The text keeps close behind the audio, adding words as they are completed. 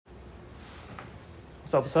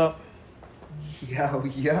What's up? What's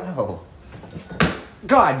up? Yo.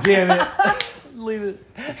 God damn it! Leave it.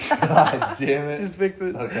 God damn it. Just fix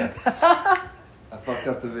it. Okay. I fucked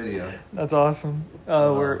up the video. That's awesome.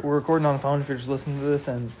 We're recording on the phone if you're just listening to this,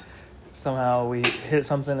 and somehow we hit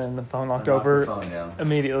something and the phone knocked over the phone down.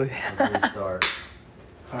 immediately. Let's restart.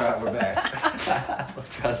 All right, we're back.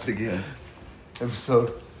 Let's try this again.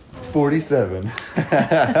 Episode 47.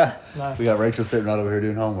 Nice. We got Rachel sitting right over here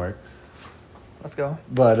doing homework. Let's go.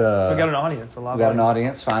 But So we got an audience, a lot. we got an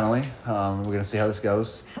audience finally. We're gonna see how this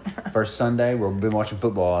goes. First Sunday, we've been watching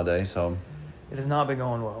football all day, so It has not been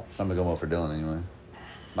going well. it's not been going well for Dylan anyway.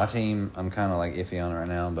 My team, I'm kind of like iffy on it right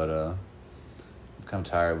now, but I'm kind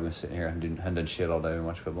of tired. We've been sitting here and hadn't done shit all day and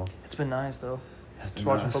watching football. It's been nice though. It's Just been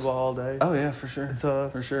watching nice. football all day. Oh yeah, for sure. It's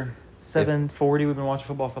for sure. 7:40. We've been watching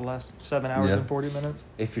football for the last 7 hours Yeah. and 40 minutes.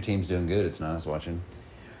 If your team's doing good, it's nice watching.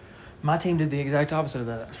 My team did the exact opposite of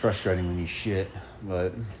that. It's frustrating when you shit,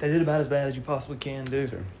 but They did about as bad as you possibly can do.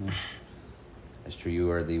 yeah. It's true. You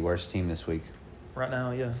are the worst team this week. Right now,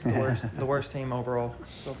 yeah, the worst team overall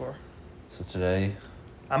so far. So today,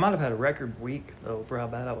 I might have had a record week though for how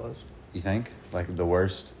bad I was. you think like the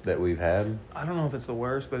worst that we've had? I don't know if it's the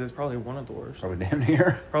worst, but it's probably one of the worst. Probably damn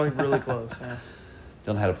near. Probably really close. Yeah.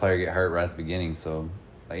 Dylan had a player get hurt right at the beginning, so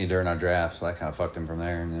like during our draft, so that kind of fucked him from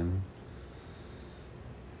there, and then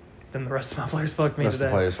Then the rest of my players fucked the me rest of today.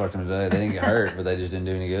 the players fucked him today. They didn't get hurt, but they just didn't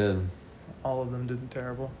do any good. All of them did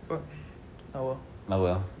terrible. But oh well. Oh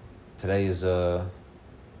well. Today is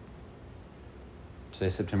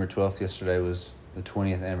today's September 12th. Yesterday was the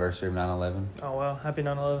 20th anniversary of 9/11. Oh well. Happy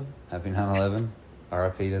 9/11. Happy 9/11.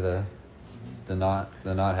 R.I.P. to the not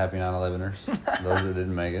happy 9/11ers. Those that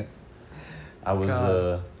didn't make it. I was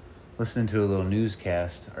God. listening to a little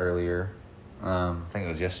newscast earlier. I think it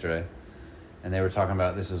was yesterday, and they were talking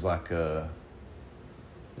about this is like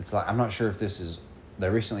it's like I'm not sure if this is. They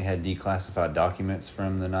recently had declassified documents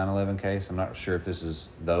from the 9/11 case. I'm not sure if this is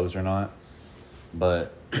those or not,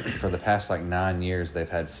 but for the past like 9 years, they've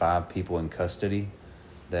had 5 people in custody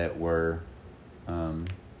that were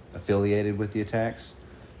affiliated with the attacks,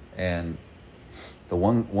 and the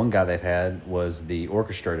one guy they've had was the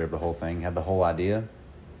orchestrator of the whole thing, had the whole idea,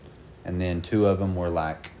 and then 2 of them were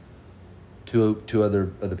like two other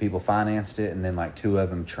people financed it, and then like 2 of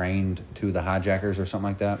them trained 2 of the hijackers or something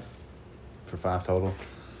like that, for 5 total.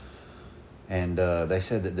 And they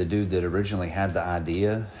said that the dude that originally had the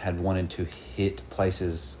idea had wanted to hit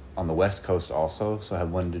places on the West Coast also, so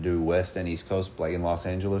had wanted to do West and East Coast, like in Los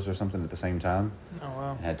Angeles or something at the same time. Oh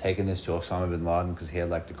wow. And had taken this to Osama bin Laden because he had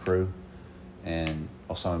like the crew. And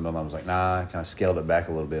Osama bin Laden was like, nah, I kind of scaled it back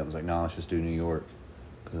a little bit. I was like, nah, let's just do New York.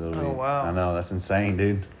 Oh, wow. I know, that's insane,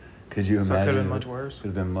 dude. Could you So it imagine? could have been much worse. Could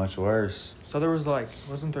have been much worse. So there was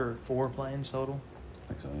wasn't there 4 planes total? I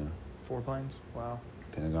think so, yeah. 4 planes? Wow.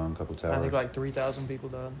 Pentagon, couple towers. I think like 3,000 people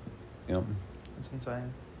died. Yep. That's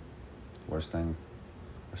insane. Worst thing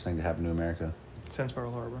to happen to America Since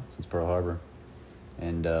Pearl Harbor. since Pearl Harbor.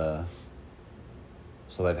 And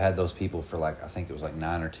so they've had those people for like, I think it was like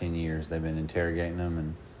 9 or 10 years. They've been interrogating them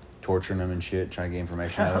and torturing them and shit, trying to get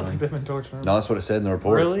information I out don't of think them. they've been torturing them. No, that's what it said in the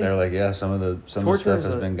report. Really? They were like, yeah, some of the Torture stuff is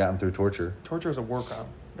has a- been gotten through torture. Torture is a war crime,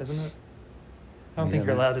 isn't it? I don't Yeah, think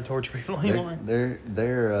you're they're- allowed to torture people anymore.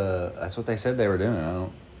 They're that's what they said they were doing.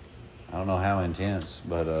 I don't know how intense,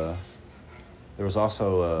 but there was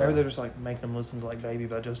also Maybe they're just like making them listen to like "Baby"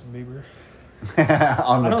 by Justin Bieber.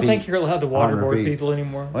 on I don't repeat. think you're allowed to On waterboard repeat. people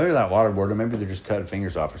anymore. Maybe that waterboard, or maybe they're just cutting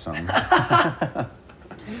fingers off or something.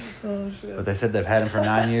 Oh shit! But they said they've had him for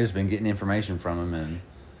 9 years, been getting information from him, and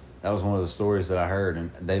that was one of the stories that I heard.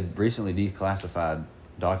 And they've recently declassified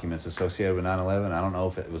documents associated with 9/11. I don't know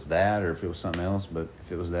if it was that or if it was something else, but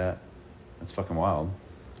if it was that, that's fucking wild.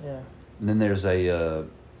 Yeah. And then there's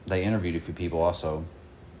they interviewed a few people also.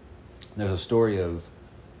 There's a story of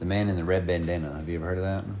the man in the red bandana. Have you ever heard of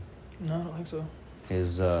that? No, I don't think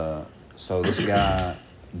so. So this guy,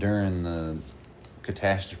 during the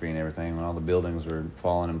catastrophe and everything, when all the buildings were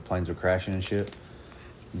falling and planes were crashing and shit,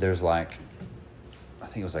 there's like, I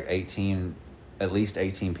think it was like at least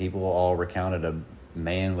 18 people all recounted a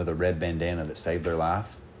man with a red bandana that saved their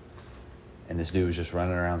life. And this dude was just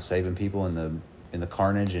running around saving people in the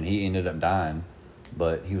carnage, and he ended up dying.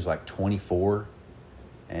 But he was like 24,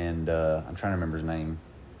 and I'm trying to remember his name.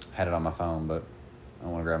 I had it on my phone, but I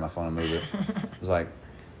don't want to grab my phone and move it. It was like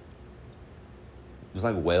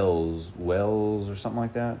Wells or something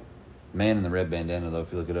like that. Man in the red bandana, though,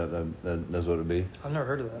 if you look it up, that's what it would be. I've never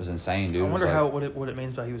heard of It that. was insane, dude. I wonder It was what it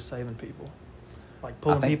means by he was saving people, like I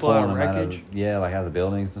pulling think people out of them wreckage. like out of the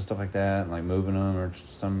buildings and stuff like that, and like moving them or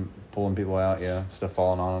just some pulling people out, stuff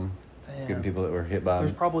falling on them, Damn. getting people that were hit by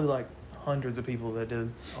There's them. probably like hundreds of people that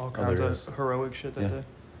did all kinds of heroic shit that day.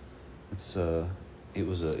 It's it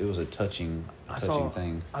was a touching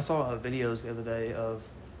thing. I saw videos the other day of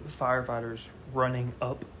firefighters running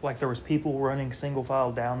up, like there was people running single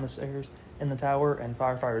file down the stairs in the tower and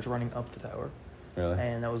firefighters running up the tower. Really?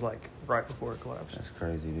 And that was like right before it collapsed. That's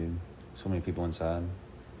crazy, dude. So many people inside.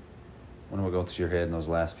 Wonder what goes through your head in those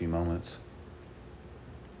last few moments.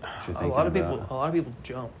 A lot of people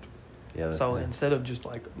jumped. Yeah. So instead of just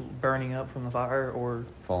like burning up from the fire or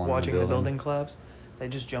watching the building collapse, they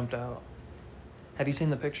just jumped out. Have you seen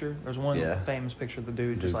the picture? There's one famous picture of the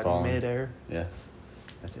dude just like falling midair. Yeah,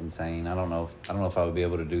 that's insane. I don't know if I would be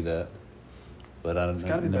able to do that. But it's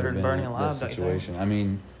got to be better than burning alive. That situation. I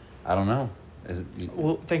mean, I don't know.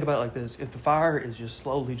 Well, think about it like this: if the fire is just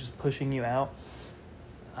slowly just pushing you out,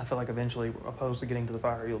 I feel like eventually, opposed to getting to the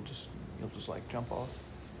fire, you'll just like jump off.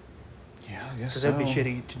 Yeah, I guess so. Because it'd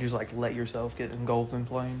be shitty to just like let yourself get engulfed in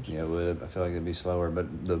flames. Yeah, it would. I feel like it'd be slower,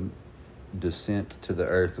 but the descent to the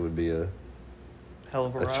earth would be a hell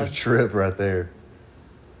of a ride. Trip right there.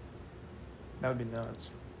 That would be nuts.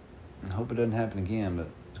 I hope it doesn't happen again, but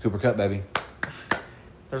it's Cooper Cup, baby.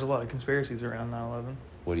 There's a lot of conspiracies around 9/11.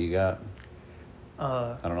 What do you got?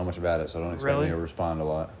 I don't know much about it, so don't expect me to respond a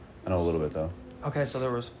lot. I know a little bit, though. Okay, so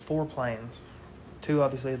there was 4 planes. 2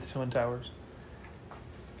 obviously at the Twin Towers.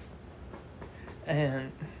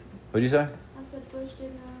 And... What'd you say? I said Bush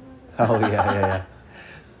did 9/11. Oh, yeah.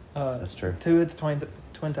 That's true. 2 at the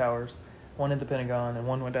Twin Towers, 1 at the Pentagon, and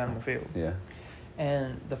 1 went down in the field. Yeah.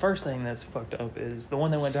 And the first thing that's fucked up is the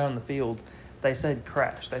one that went down in the field, they said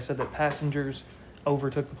crashed. They said that passengers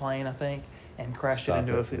overtook the plane, I think, and crashed it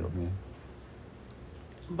into a field. Yeah.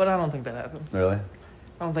 But I don't think that happened. Really?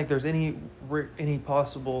 I don't think there's any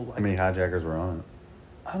possible... Like, how many hijackers were on it?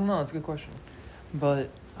 I don't know. That's a good question. But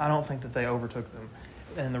I don't think that they overtook them.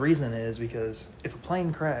 And the reason is because if a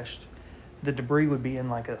plane crashed, the debris would be in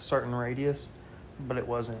like a certain radius, but it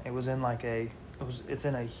wasn't. It was in like it's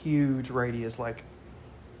in a huge radius, like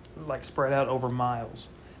spread out over miles.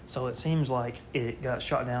 So it seems like it got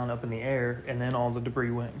shot down up in the air, and then all the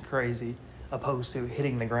debris went crazy, opposed to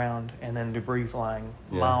hitting the ground and then debris flying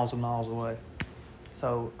miles and miles away.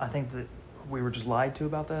 So I think that we were just lied to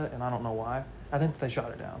about that, and I don't know why. I think that they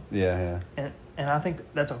shot it down. Yeah. And I think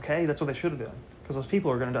that's okay. That's what they should have done, because those people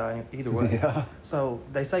are going to die either way. Yeah. So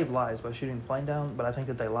they saved lives by shooting the plane down, but I think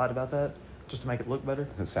that they lied about that just to make it look better.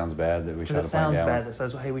 It sounds bad that we shot a plane down. It sounds bad that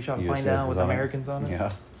says, hey, we shot a plane down with Americans on it.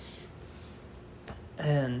 Yeah.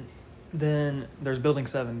 And then there's Building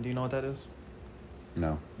 7. Do you know what that is?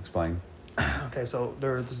 No. Explain. Okay, so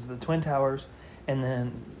there's the Twin Towers, and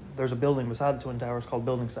then there's a building beside the Twin Towers called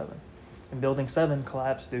Building 7. And Building 7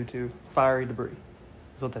 collapsed due to fiery debris,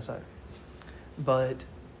 is what they say. But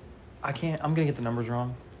I'm going to get the numbers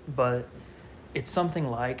wrong, but it's something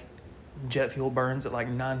like jet fuel burns at like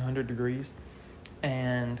 900 degrees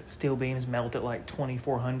and steel beams melt at like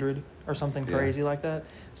 2400 or something crazy like that.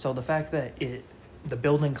 So the fact that the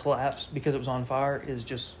building collapsed because it was on fire is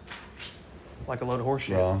just like a load of horse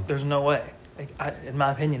shit. Wrong. There's no way. In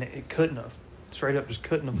my opinion, it couldn't have. Straight up just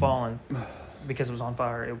couldn't have fallen because it was on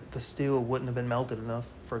fire. The steel wouldn't have been melted enough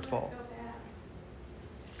for it to fall.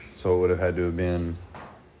 So it would have had to have been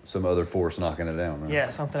some other force knocking it down, right?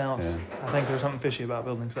 Yeah, something else. Yeah. I think there's something fishy about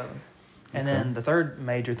Building 7. And then the third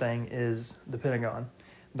major thing is the Pentagon.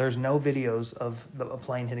 There's no videos of a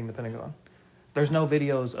plane hitting the Pentagon. There's no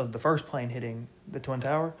videos of the first plane hitting the Twin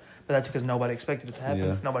Tower, but that's because nobody expected it to happen.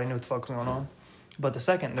 Yeah. Nobody knew what the fuck was going on. But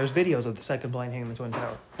there's videos of the second plane hitting the Twin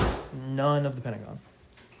Tower. None of the Pentagon.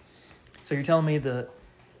 So you're telling me the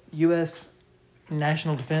U.S.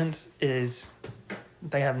 National Defense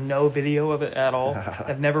they have no video of it at all?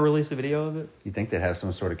 They've never released a video of it? You'd think they'd have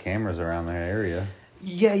some sort of cameras around their area.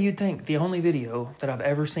 Yeah, you'd think. The only video that I've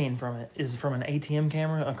ever seen from it is from an ATM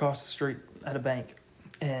camera across the street at a bank.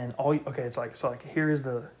 And it's like, here is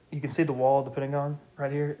you can see the wall of the Pentagon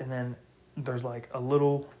right here, and then there's like a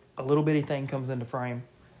little bitty thing comes into frame,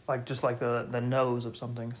 like just like the nose of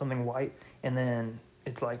something white, and then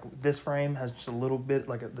it's like this frame has just a little bit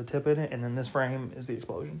like the tip in it, and then this frame is the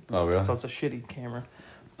explosion. Oh, really? So it's a shitty camera,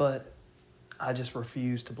 but I just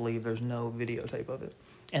refuse to believe there's no videotape of it.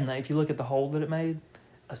 And if you look at the hole that it made,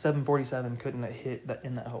 a 747 couldn't have hit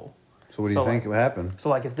in that hole. So what do you think would happen? So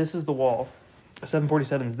like if this is the wall, a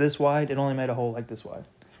 747 is this wide, it only made a hole like this wide.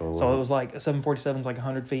 So it was like a 747 is like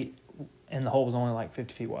 100 feet, and the hole was only like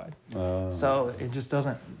 50 feet wide. So it just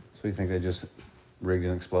doesn't. So you think they just rigged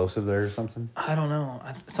an explosive there or something? I don't know.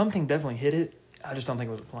 Something definitely hit it. I just don't think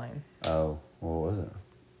it was a plane. Oh, what was it?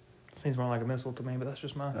 Seems more like a missile to me, but that's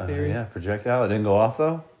just my theory. Yeah, projectile. It didn't go off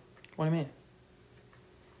though? What do you mean?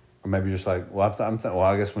 Or maybe just like, well,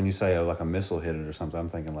 I guess when you say like a missile hit it or something, I'm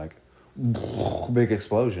thinking like big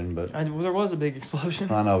explosion. But Well, there was a big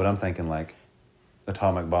explosion. I know, but I'm thinking like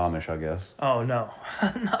atomic bomb-ish, I guess. Oh no,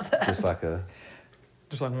 not that. Just like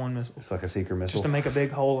one missile. it's like a seeker missile. Just to make a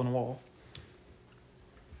big hole in a wall.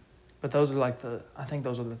 But those are like I think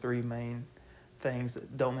those are the three main things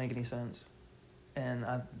that don't make any sense. And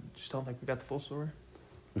I just don't think we got the full story.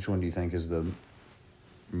 Which one do you think is the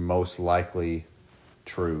most likely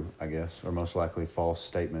true, I guess, or most likely false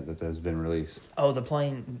statement that has been released? Oh, the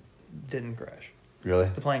plane didn't crash. Really?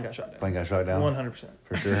 The plane got shot down. Plane got shot down? 100%.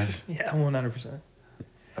 For sure? Yeah, 100%.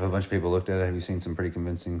 Have a bunch of people looked at it? Have you seen some pretty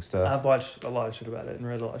convincing stuff? I've watched a lot of shit about it and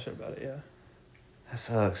read a lot of shit about it, yeah. That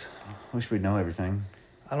sucks. I wish we'd know everything.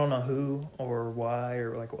 I don't know who or why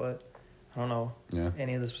or like what. I don't know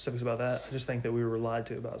any of the specifics about that. I just think that we were lied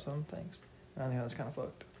to about some things. And I think that's kind of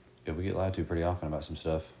fucked. Yeah, we get lied to pretty often about some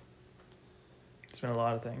stuff. It's been a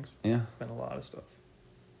lot of things. Yeah. It's been a lot of stuff.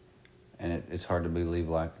 And it's hard to believe,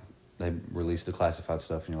 like, they released the classified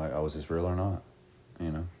stuff and you're like, oh, is this real or not?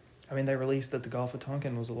 You know? I mean, they released that the Gulf of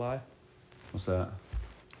Tonkin was a lie. What's that?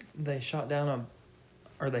 They shot down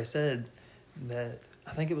they said that,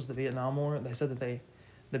 I think it was the Vietnam War, they said that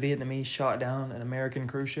the Vietnamese shot down an American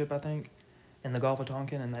cruise ship, I think, in the Gulf of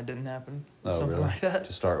Tonkin, and that didn't happen. Oh, Something really? like that.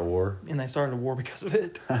 To start a war? And they started a war because of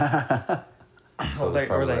it. So it's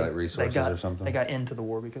probably like resources or something? They got into the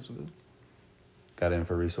war because of it. Got in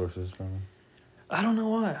for resources, probably? I don't know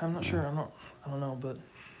why. I'm not sure. I don't know, but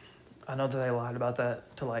I know that they lied about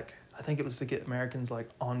that to like, I think it was to get Americans like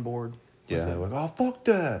on board. Yeah, they're like, oh, fuck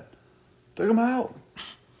that. Take them out.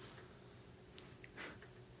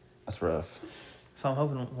 That's rough. So I'm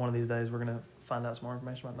hoping one of these days we're going to find out some more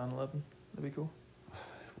information about 9/11. That'd be cool.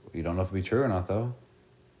 You don't know if it'll be true or not, though.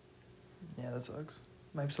 Yeah, that sucks.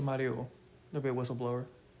 Maybe there'll be a whistleblower.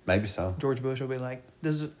 Maybe so. George Bush will be like,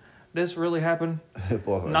 this really happened?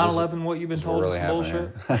 Well, 9/11, what you've been told is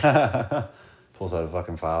bullshit? Pulls out a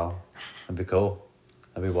fucking file. That'd be cool.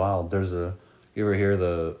 That'd be wild. You ever hear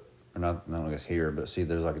I guess hear, but see,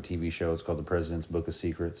 there's like a TV show. It's called The President's Book of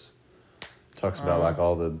Secrets. It talks about like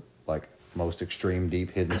all the like most extreme,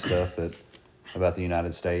 deep, hidden stuff about the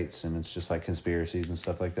United States, and it's just like conspiracies and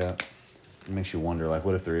stuff like that. It makes you wonder, like,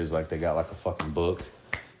 what if there is like they got like a fucking book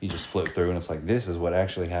you just flip through and it's like, this is what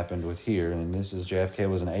actually happened with here, and this is JFK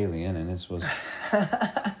was an alien, and this was like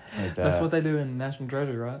that. That's what they do in National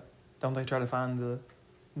Treasure, right? Don't they try to find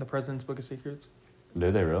the President's Book of Secrets? Do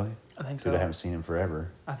they really? I think so. Dude, I haven't seen it forever.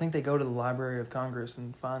 I think they go to the Library of Congress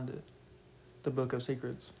and find it. The Book of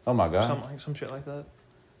Secrets. Oh my god. Some shit like that.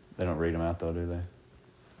 They don't read them out though, do they?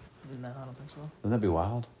 No, I don't think so. Wouldn't that be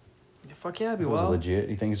wild? Yeah, fuck yeah, it'd be If it was wild. legit.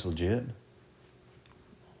 You think it's legit?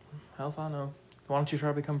 Hell if I know. Why don't you try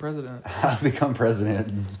to become president? I become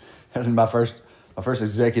president, and my first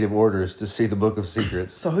executive order is to see the Book of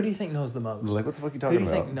Secrets. So who do you think knows the most? Like, what the fuck are you Who talking do you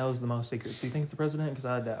about? think knows the most secrets? Do you think it's the president? Because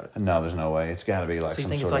I doubt it. No, there's no way. It's got to be like So you some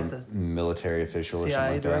think it's sort like of military official or something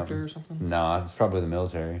CIA like director that. or something? No, it's probably the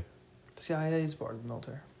military. The CIA is part of the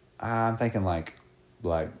military. I'm thinking like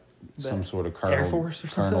some sort of Air Force or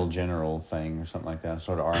something? colonel general thing or something like that.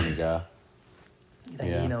 Sort of army guy. You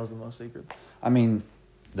think Yeah. he knows the most secrets? I mean,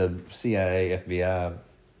 the CIA, FBI,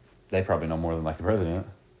 they probably know more than like the president.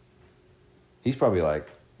 He's probably like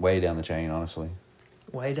way down the chain, honestly.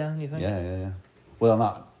 Way down, you think? Yeah. Well,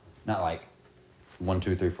 not like 1,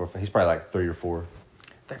 2, 3, 4, 5. He's probably like 3 or 4.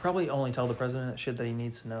 They probably only tell the president shit that he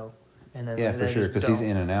needs to know. And then Yeah, they for sure, just because he's don't.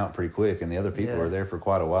 in and out pretty quick, and the other people Yeah. are there for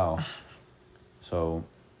quite a while. So,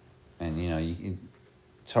 and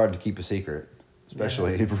it's hard to keep a secret,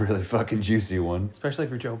 especially a really fucking juicy one. Especially if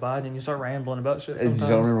you're Joe Biden, you start rambling about shit And sometimes. you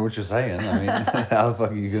don't remember what you're saying. I mean, how the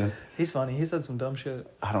fuck are you gonna? He's funny. He said some dumb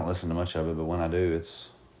shit. I don't listen to much of it, but when I do, it's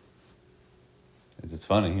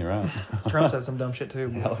funny. You're right. Trump said some dumb shit too.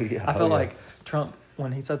 but Hell yeah, I hell felt yeah. like Trump,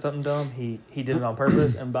 when he said something dumb, he did it on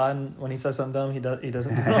purpose, and Biden, when he says something dumb, he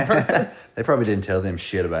doesn't do it on purpose. They probably didn't tell them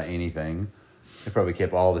shit about anything. They probably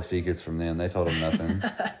kept all the secrets from them. They told them nothing.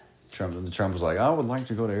 Trump was like, I would like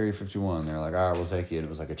to go to Area 51. They're like, all right, we'll take you. And it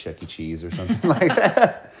was like a Chuck E. Cheese or something like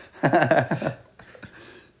that.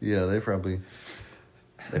 Yeah, they probably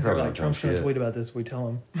Like, don't tell Trump's going to shit. tweet about this. We tell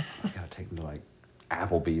him. You gotta take them to like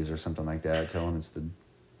Applebee's or something like that. Tell them it's the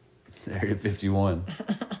Area 51.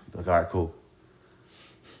 Like, all right, cool.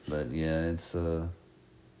 But yeah, it's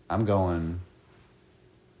I'm going.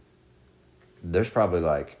 There's probably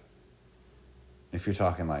like, if you're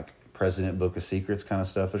talking like President Book of Secrets kind of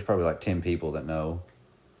stuff, there's probably like 10 people that know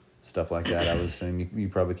stuff like that. I would assume you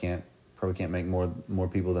probably can't make more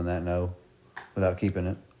people than that know without keeping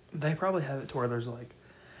it. They probably have it to where there's like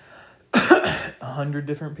 100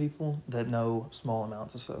 different people that know small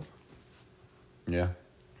amounts of stuff, Yeah.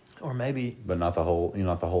 or maybe But not the whole,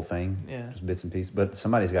 not the whole thing. Yeah. Just bits and pieces. But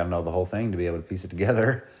somebody's got to know the whole thing to be able to piece it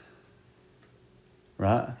together.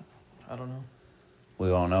 Right? I don't know. We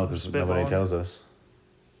don't know because nobody Spitballing. tells us.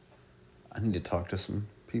 I need to talk to some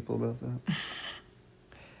people about that.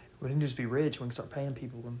 We can just be rich. We can start paying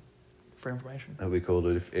people for information. That'd be cool,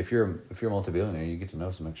 dude. If you're a multi-billionaire, you get to know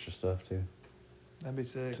some extra stuff too. That'd be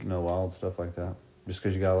sick. Know wild stuff like that. Just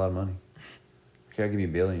because you got a lot of money. Okay, I'll give you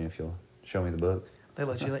 $1 billion if you'll show me the book. They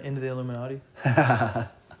let you into the Illuminati. That'd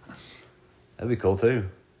be cool too.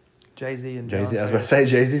 Jay-Z and Jay-Z. I was Beyonce. about to say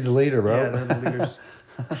Jay-Z's the leader, bro. Yeah, they're the leaders.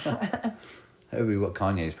 That would be what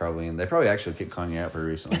Kanye's probably in. They probably actually kicked Kanye out pretty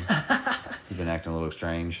recently. He's been acting a little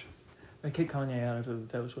strange. They kicked Kanye out after the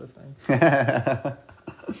Taylor Swift thing.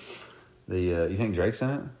 You think Drake's in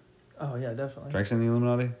it? Oh yeah, definitely. Drake's in the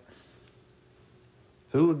Illuminati?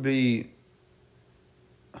 Who would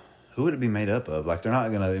it be made up of? Like, they're not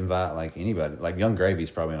going to invite, like, anybody. Like, Young Gravy's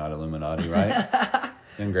probably not Illuminati, right?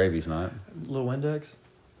 Young Gravy's not. Lil Windex.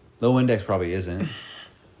 Lil Index probably isn't.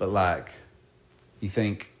 But, like, you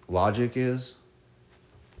think Logic is?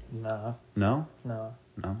 Nah, No? no.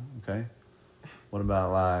 No? Okay. What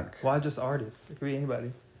about, like... Why just artists? It could be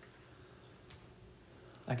anybody.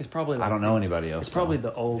 Like it's probably. Like, I don't know anybody else. It's probably though.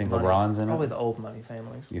 the old. Think money, LeBron's in probably it? the old money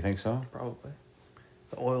families. You think so? Probably,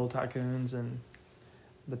 the oil tycoons and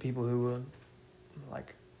the people who,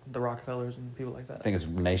 like the Rockefellers and people like that. I think it's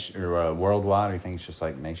nation or worldwide, or you think it's just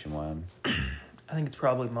like nationwide? I think it's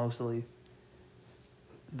probably mostly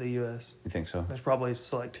the U.S. You think so? There's probably a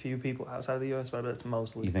select few people outside of the U.S., but I bet it's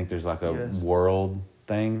mostly. You think there's like a US. world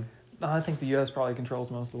thing? No, I think the U.S. probably controls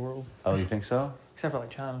most of the world, Oh, you think so? except for like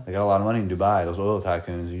China. They got a lot of money in Dubai. Those oil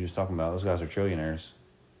tycoons you're just talking about. Those guys are trillionaires.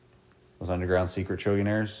 Those underground secret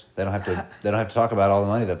trillionaires. They don't have to. They don't have to talk about all the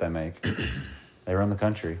money that they make. They run the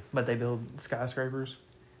country. But they build skyscrapers.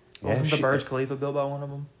 Yeah, Wasn't the shit. Burj Khalifa built by one of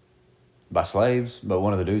them? By slaves, but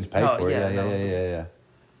one of the dudes paid Oh, for it. yeah, Yeah, no. yeah.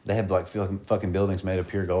 They have like fucking buildings made of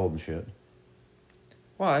pure gold and shit.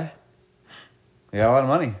 Why? They got a lot of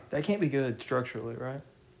money. That can't be good structurally, right?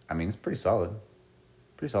 I mean, it's pretty solid.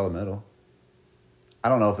 Pretty solid metal. I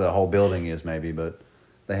don't know if the whole building is maybe, but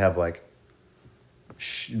they have like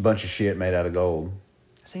a bunch of shit made out of gold.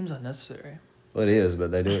 It seems unnecessary. Well, it is,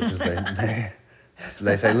 but they do it because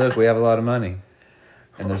they say, look, we have a lot of money.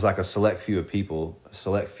 And there's like a select few people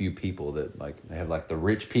that like, they have like the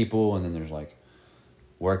rich people, and then there's like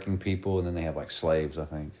working people, and then they have like slaves, I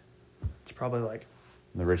think. It's probably like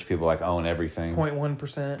The rich people like own everything.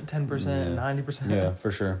 0.1%, 10%, Yeah. 90%. Yeah, for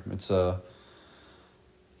sure. It's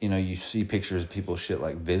you see pictures of people shit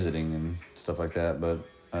like visiting and stuff like that, but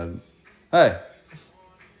hey,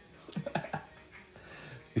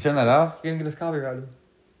 you turn that off? You're gonna get us copyrighted.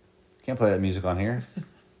 Can't play that music on here.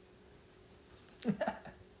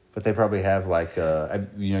 But they probably have like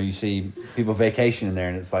you see people vacation in there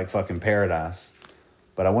and it's like fucking paradise.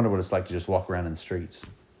 But I wonder what it's like to just walk around in the streets.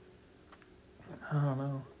 I don't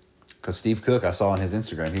know. Because Steve Cook, I saw on his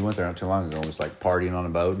Instagram, he went there not too long ago and was like partying on a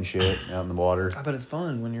boat and shit out in the water. I bet it's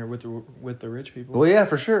fun when you're with the rich people. Well, yeah,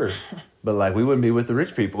 for sure. But like, we wouldn't be with the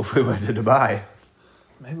rich people if we went to Dubai.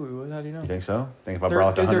 Maybe we would. How do you know? You think so? Think if I Their-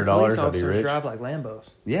 brought like their $100, police I'd be officers rich? drive like Lambos.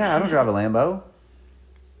 Yeah, I don't drive a Lambo.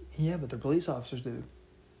 Yeah, but their police officers do.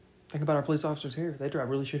 Think about our police officers here. They drive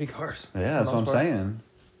really shitty cars. Yeah, for that's the what I'm most part. saying.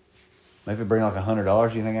 Maybe if I bring like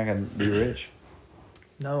 $100, you think I could be rich?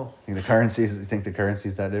 No, You think the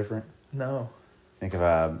currency's that different? no. Think if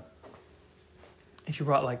If you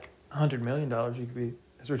brought like $100 million, you could be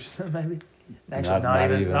as rich as them, maybe. Actually,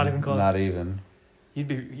 not not even close. Not even. You'd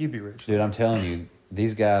be rich. Dude, I'm telling you,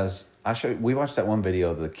 these guys. We watched that one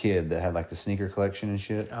video of the kid that had like the sneaker collection and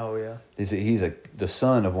shit. Oh yeah. He's the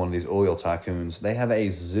son of one of these oil tycoons. They have a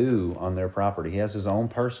zoo on their property. He has his own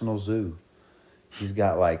personal zoo. He's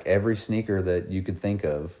got like every sneaker that you could think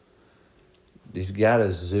of. He's got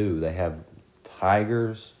a zoo. They have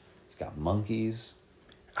tigers. He's got monkeys.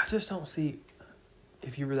 I just don't see,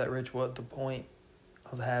 if you were that rich, what the point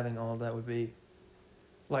of having all of that would be.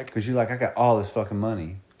 Like, Because you're like, I got all this fucking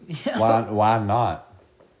money. yeah. Why not?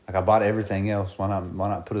 Like, I bought everything else. Why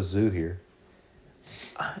not put a zoo here?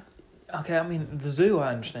 Okay, I mean, the zoo I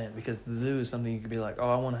understand, because the zoo is something you could be like, oh,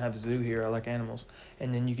 I want to have a zoo here, I like animals,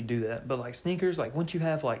 and then you could do that. But like sneakers, like once you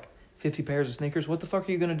have like 50 pairs of sneakers, what the fuck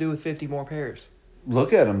are you going to do with 50 more pairs?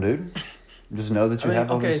 Look at them, dude. Just know that you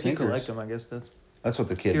have all okay, these if you sneakers. collect them, I guess That's what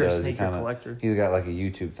the if kid you're a does. sneaker collector. He's got like a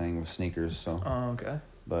YouTube thing with sneakers. So, Oh, okay.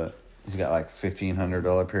 but he's got like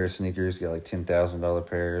 $1,500 pair of sneakers. He's got like $10,000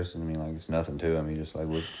 pairs. I mean, like it's nothing to him. He just like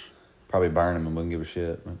probably burn them and wouldn't give a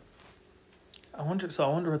shit. But I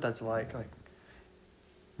wonder what that's like. Like,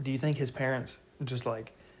 do you think his parents just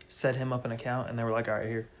like set him up an account and they were like, all right,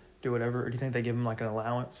 here, do whatever? Or do you think they give him like an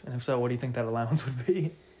allowance? And if so, what do you think that allowance would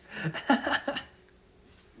be?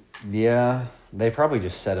 Yeah, they probably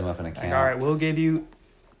just set him up an Like, account. all right, we'll give you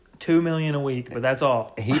 $2 million a week, but that's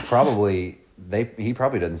all. He probably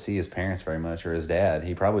doesn't see his parents very much or his dad.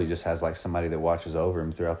 He probably just has like somebody that watches over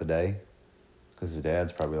him throughout the day, because his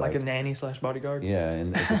dad's probably Like a nanny / bodyguard. yeah,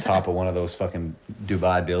 and at the top of one of those fucking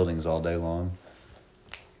Dubai buildings all day long.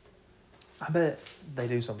 I bet they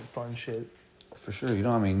do some fun shit. For sure, you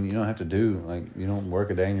don't have to do like you don't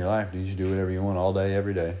work a day in your life. You just do whatever you want all day,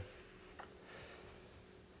 every day.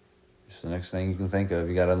 Just the next thing you can think of.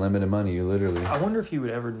 You got unlimited money. You literally. I wonder if you would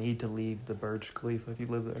ever need to leave the Burj Khalifa if you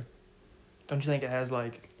live there. Don't you think it has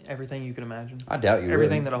like everything you can imagine? I doubt you.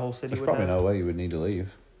 Everything would. that a whole city There's would probably have. no way you would need to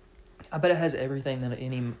leave. I bet it has everything that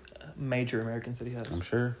any major American city has. I'm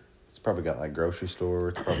sure it's probably got like grocery store.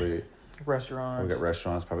 It's probably Restaurants. got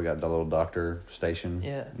restaurants. Probably got the little doctor station.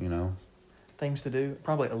 Yeah. You know. Things to do.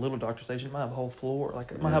 Probably a little doctor station. It might have a whole floor.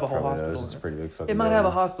 Like it might Yeah, have a whole probably hospital. does. It's a in pretty big it. fucking. It might have a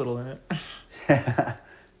building. hospital in it.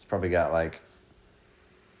 It's probably got like.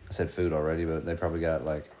 I said food already, but they probably got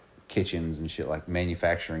like kitchens and shit, like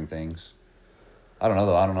manufacturing things. I don't know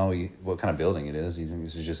though. I don't know what kind of building it is. You think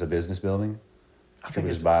this is just a business building? Could we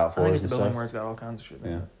just buy out I think floors it's a and building stuff? where it's got all kinds of shit.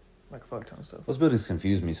 In Yeah. it. Like a fuck ton of stuff. Those buildings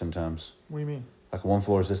confuse me sometimes. What do you mean? Like one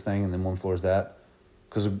floor is this thing and then one floor is that.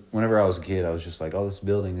 Because whenever I was a kid, I was just like, oh, this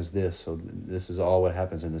building is this. So this is all what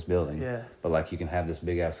happens in this building. Yeah. But like you can have this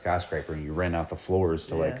big ass skyscraper and you rent out the floors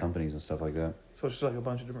to like Yeah. companies and stuff like that. So it's just like a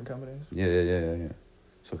bunch of different companies. Yeah.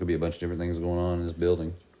 So it could be a bunch of different things going on in this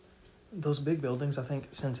building. Those big buildings, I think,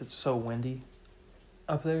 since it's so windy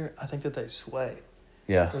up there, I think that they sway,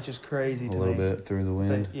 Yeah. which is crazy A to little me. bit through the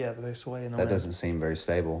wind. They sway in the That wind. doesn't seem very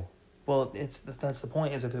stable. Well, that's the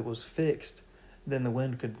point. Is if it was fixed, then the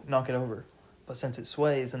wind could knock it over. But since it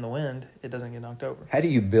sways in the wind, it doesn't get knocked over. How do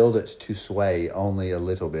you build it to sway only a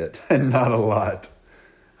little bit and not a lot?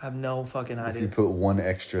 I have no fucking If idea. you put one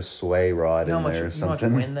extra sway rod You know in how much, there or you know how much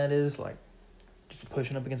something. wind that is? Like, just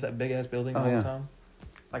pushing up against that big ass building Oh, all yeah. the time.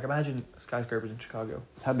 Like, imagine skyscrapers in Chicago.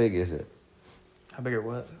 How big is it? How big or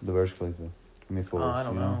what? The Burj Khalifa? How many floors? I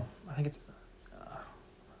don't you know. I think it's.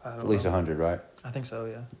 I It's don't at least know. 100, right? I think so.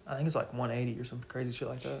 Yeah. I think it's like 180 or some crazy shit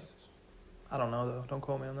like that. I don't know though. Don't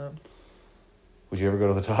quote me on that. Would you ever go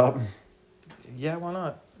to the top? Yeah, why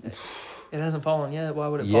not? It hasn't fallen yet. Why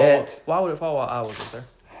would it Yet. fall? Why would it fall while I was up there?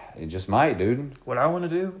 It just might, dude. What I want to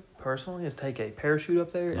do personally is take a parachute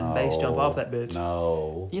up there and base jump off that bitch.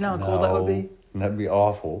 No. You know how cool that would be? That'd be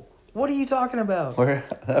awful. What are you talking about?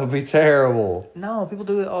 That would be terrible. No, people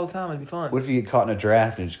do it all the time. It'd be fun. What if you get caught in a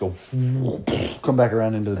draft and just go come back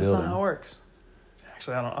around into the That's building? not how it works.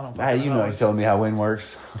 Actually, I don't. Ah, you know, you're telling me how wind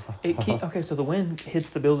works. Okay, so the wind hits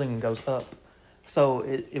the building and goes up, so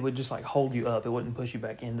it would just like hold you up. It wouldn't push you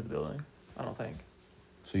back into the building. I don't think.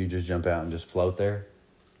 So you just jump out and just float there?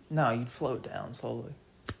 No, you'd float down slowly.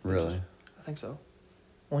 Really? I think so.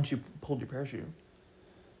 Once you pulled your parachute.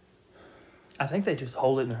 I think they just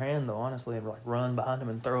hold it in their hand though, honestly, and like run behind them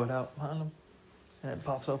and throw it out behind them, and it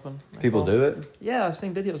pops open. They People fall. do it? Yeah, I've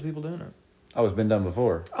seen videos of people doing it. Oh, it's been done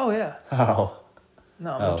before. Oh yeah. Oh.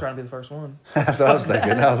 No, I'm Oh. not trying to be the first one. That's what I was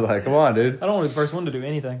thinking. I was like, come on, dude. I don't want to be the first one to do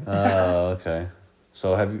anything. Oh, okay.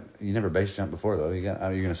 So you never base jumped before though? Are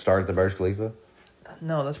you gonna start at the Burj Khalifa?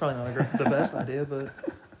 No, that's probably not the best idea, but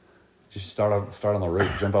Just start on the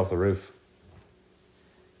roof, jump off the roof.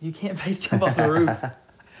 you can't base jump off the roof.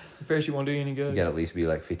 The parachute won't do you any You good. gotta at least be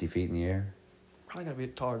like 50 feet in the air. Probably gotta be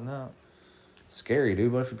taller than that. Scary,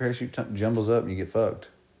 dude. What if your parachute jumbles up and you get fucked?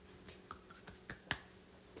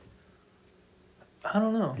 I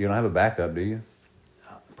don't know. You don't have a backup, do you?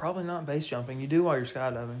 Probably not base jumping. You do while you're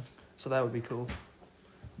skydiving, so that would be cool.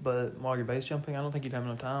 But while you're base jumping, I don't think you'd have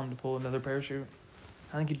enough time to pull another parachute.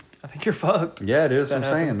 I think you're fucked. Yeah, dude. That's what I'm That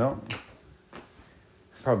saying. happens.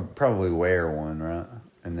 Don't probably wear one, right?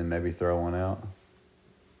 And then maybe throw one out.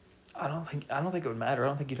 I don't think it would matter. I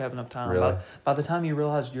don't think you'd have enough time. Really? By the time you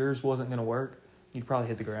realized yours wasn't going to work, you'd probably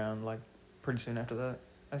hit the ground like pretty soon after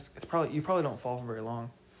that. You probably don't fall for very long.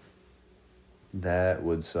 That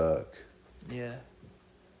would suck. Yeah,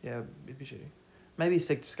 it'd be shitty. Maybe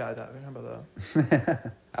stick to skydiving. How about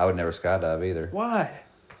that? I would never skydive either. Why?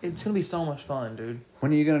 It's gonna be so much fun, dude.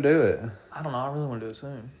 When are you gonna do it? I don't know. I really want to do it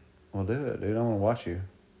soon. Well, do it, dude. I want to watch you.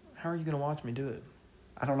 How are you gonna watch me do it?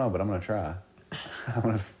 I don't know, but I'm gonna try. I'm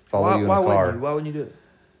gonna follow you in the car. Why wouldn't you do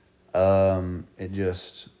it? It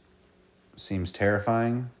just seems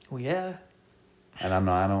terrifying, Well, yeah. and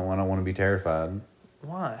I don't want to be terrified.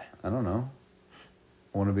 Why? I don't know.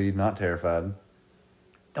 I want to be not terrified.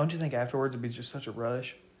 Don't you think afterwards it'd be just such a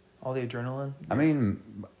rush? All the adrenaline? I mean,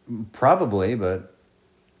 probably, but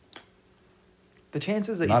The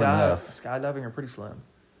chances that you Not die enough. skydiving are pretty slim.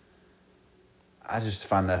 I just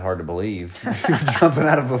find that hard to believe. You're jumping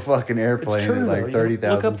out of a fucking It's airplane true, at like though. You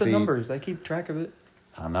 30,000 look up the feet. numbers. They keep track of it.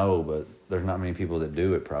 I know, but there's not many people that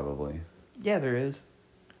do it. Probably. Yeah, there is.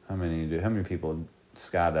 How many do? How many people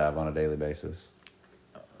skydive on a daily basis?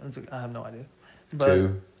 I have no idea. But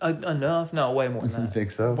 2. Enough? No, way more than that. You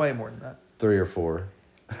think so? Way more than that. 3 or 4.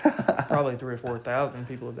 Probably 3,000 or 4,000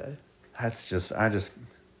 people a day. That's just.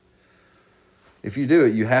 If you do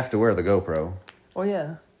it, you have to wear the GoPro. Oh,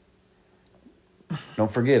 yeah.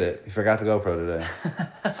 Don't forget it. You forgot the GoPro today.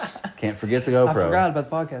 Can't forget the GoPro. I forgot about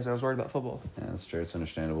the podcast. I was worried about football. Yeah, that's true. It's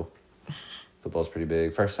understandable. Football's pretty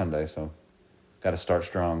big. First Sunday, so got to start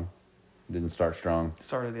strong. Didn't start strong.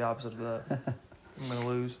 Started the opposite of that. I'm going to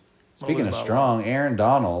lose. Speaking of strong, Aaron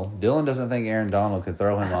Donald. Dylan doesn't think Aaron Donald could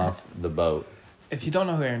throw him off the boat. If you don't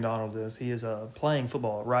know who Aaron Donald is, he is playing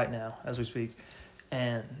football right now as we speak.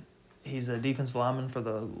 And he's a defensive lineman for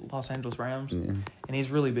the Los Angeles Rams. Yeah. And he's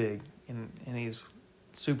really big. And he's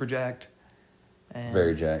super jacked. And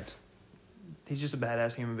Very jacked. he's just a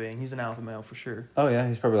badass human being. He's an alpha male for sure. Oh, yeah.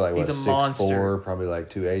 He's probably like, He's what, a 6'4", monster. probably like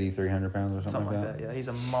 280, 300 pounds or something like that. Yeah, he's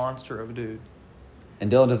a monster of a dude.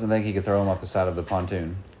 And Dylan doesn't think he could throw him off the side of the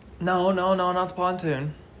pontoon. No, not the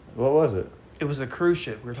pontoon. What was it? It was a cruise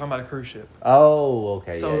ship. We were talking about a cruise ship. Oh,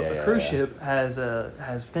 okay. So yeah, a cruise ship has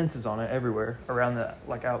fences on it everywhere around the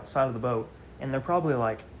outside of the boat, and they're probably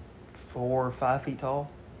like 4 or 5 feet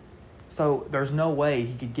tall. So there's no way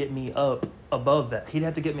he could get me up above that. He'd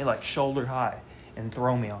have to get me like shoulder high and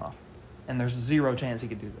throw me off, and there's zero chance he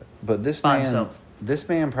could do that. But this by man, himself. this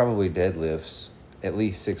man probably deadlifts at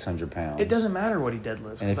least 600 pounds. It doesn't matter what he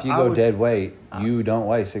deadlifts. And if 'cause you I go would- dead weight, you don't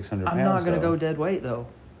weigh 600 pounds. I'm not gonna though. go dead weight though.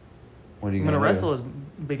 What are you I'm gonna gonna do? wrestle his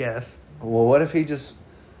big ass. Well, what if he just...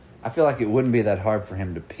 I feel like it wouldn't be that hard for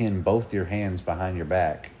him to pin both your hands behind your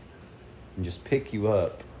back and just pick you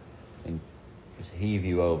up and just heave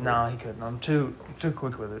you over. Nah, he couldn't. I'm too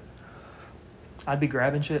quick with it. I'd be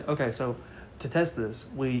grabbing shit. Okay, so to test this,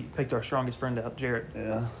 we picked our strongest friend out, Jared,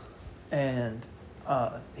 Yeah. and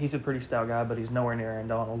he's a pretty stout guy, but he's nowhere near Aaron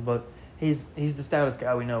Donald. But he's the stoutest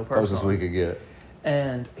guy we know personally. Closest we could get.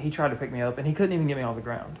 And he tried to pick me up, and he couldn't even get me off the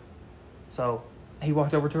ground. So he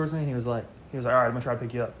walked over towards me, and he was like, all right, I'm gonna try to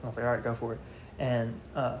pick you up. And I was like, all right, go for it. And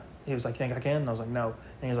he was like, you think I can? And I was like, no. And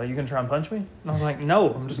he was like, you gonna try and punch me? And I was like,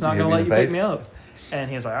 no, I'm just not Hit gonna me in let the you pick face? me up. And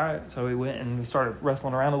he was like, all right. So we went and we started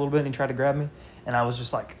wrestling around a little bit, and he tried to grab me, and I was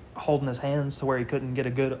just like holding his hands to where he couldn't get a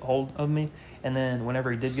good hold of me. And then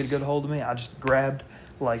whenever he did get a good hold of me, I just grabbed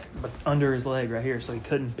like under his leg right here, so he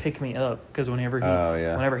couldn't pick me up. Because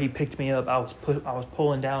whenever he picked me up, I was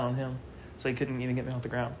pulling down on him, so he couldn't even get me off the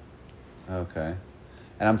ground. Okay.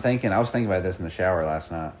 And I was thinking about this in the shower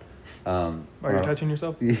last night. Are you touching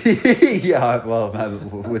yourself? Yeah, well,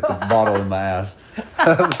 with the bottle in my ass.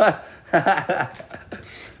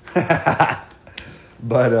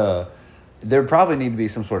 But there probably need to be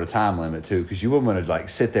some sort of time limit too, because you wouldn't want to like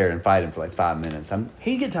sit there and fight him for like 5 minutes.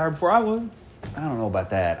 He'd get tired before I would. I don't know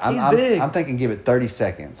about that. He's big. I'm thinking give it 30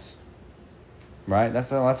 seconds. Right?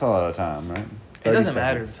 That's a lot of time, right? It doesn't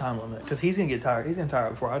matter the time limit, because he's gonna get tired. He's gonna tire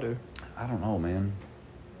out before I do. I don't know, man.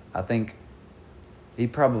 I think he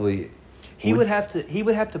probably He would have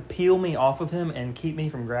to peel me off of him and keep me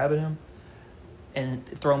from grabbing him, and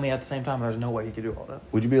throw me at the same time. There's no way he could do all that.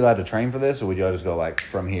 Would you be allowed to train for this, or would y'all just go like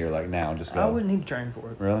from here, like now, just go? I wouldn't need to train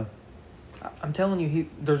for it. Really? I'm telling you,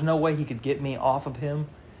 there's no way he could get me off of him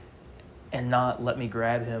and not let me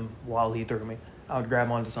grab him while he threw me. I would grab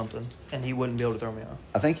onto something, and he wouldn't be able to throw me off.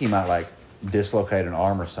 I think he might like dislocate an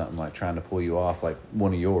arm or something, like trying to pull you off, like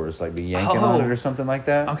one of yours, like be yanking on it or something like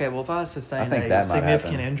that. Okay, well, if I sustain think a that might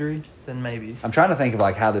significant happen. injury, then maybe. I'm trying to think of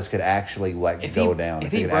like how this could actually like go down,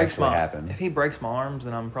 if it could actually happen. If he breaks my arms,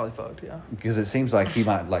 then I'm probably fucked, yeah. Because it seems like he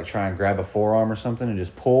might like try and grab a forearm or something and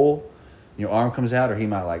just pull, your arm comes out, or he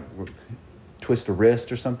might like twist a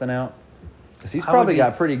wrist or something out. Because he's probably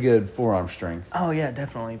got pretty good forearm strength. Oh, yeah,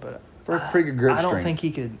 definitely, but... Pretty good grip I don't strength.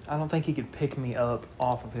 think he could pick me up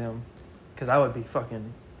off of him, because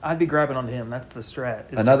I'd be grabbing onto him. That's the strat.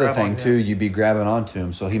 is to Another grab thing onto too, him. you'd be grabbing onto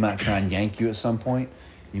him, so he might try and yank you at some point.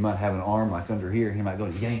 You might have an arm like under here. He might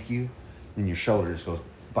go to yank you, then your shoulder just goes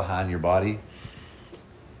behind your body.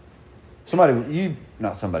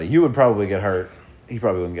 You would probably get hurt. He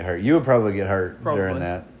probably wouldn't get hurt. You would probably get hurt during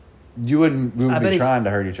that. We wouldn't be trying to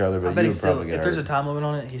hurt each other, but you would probably get hurt. If there's a time limit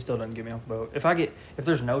on it, he still doesn't get me off the boat. If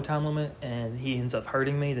there's no time limit and he ends up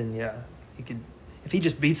hurting me, then yeah, he could. If he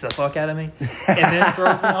just beats the fuck out of me and then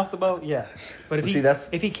throws me off the boat, yeah. But if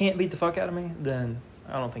he can't beat the fuck out of me, then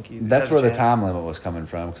I don't think he. That's has a where the chance. time limit was coming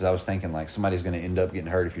from, because I was thinking like somebody's going to end up getting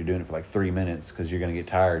hurt if you're doing it for like 3 minutes, because you're going to get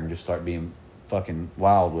tired and just start being fucking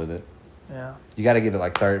wild with it. Yeah. You got to give it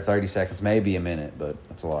like 30 seconds, maybe a minute, but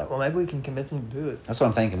that's a lot. Well, maybe we can convince him to do it. That's what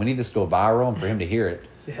I'm thinking. We need this to go viral and for him to hear it,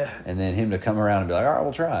 Yeah. and then him to come around and be like, all right,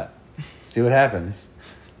 we'll try it. See what happens.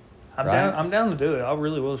 I'm Right? down. I'm down to do it. I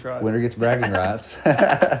really will try. Winner gets bragging rights.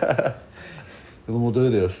 Then we'll do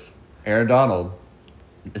this. Aaron Donald,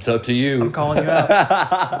 it's up to you. I'm calling you out.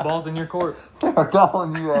 The ball's in your court. I'm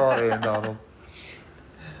calling you out, Aaron Donald.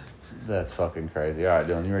 That's fucking crazy. All right,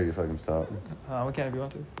 Dylan, you ready to fucking stop? We can if you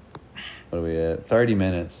want to. What are we at? 30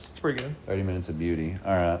 minutes. It's pretty good. 30 minutes of beauty.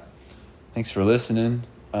 All right. Thanks for listening.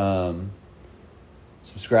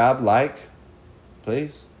 Subscribe, like,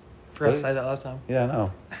 please. Forgot to Please? say that last time. Yeah, I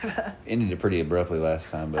know. Ended it pretty abruptly last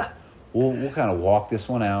time, but we'll kind of walk this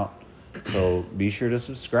one out. So be sure to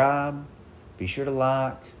subscribe. Be sure to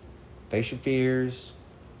like. Face your fears.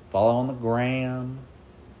 Follow on the gram.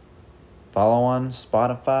 Follow on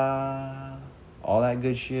Spotify. All that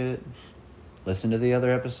good shit. Listen to the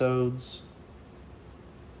other episodes.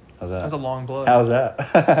 How's that? That's a long blow. How's that?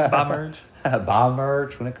 Buy merch. Buy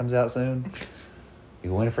merch when it comes out soon. You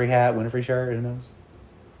can win a free hat, win a free shirt. Who knows?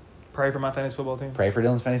 Pray for my fantasy football team. Pray for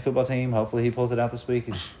Dylan's fantasy football team. Hopefully he pulls it out this week.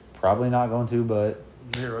 He's probably not going to, but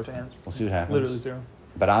 0 chance. we'll see what happens. Literally 0.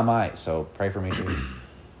 But I might, so pray for me too.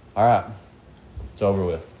 All right. It's over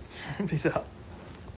with. Peace out.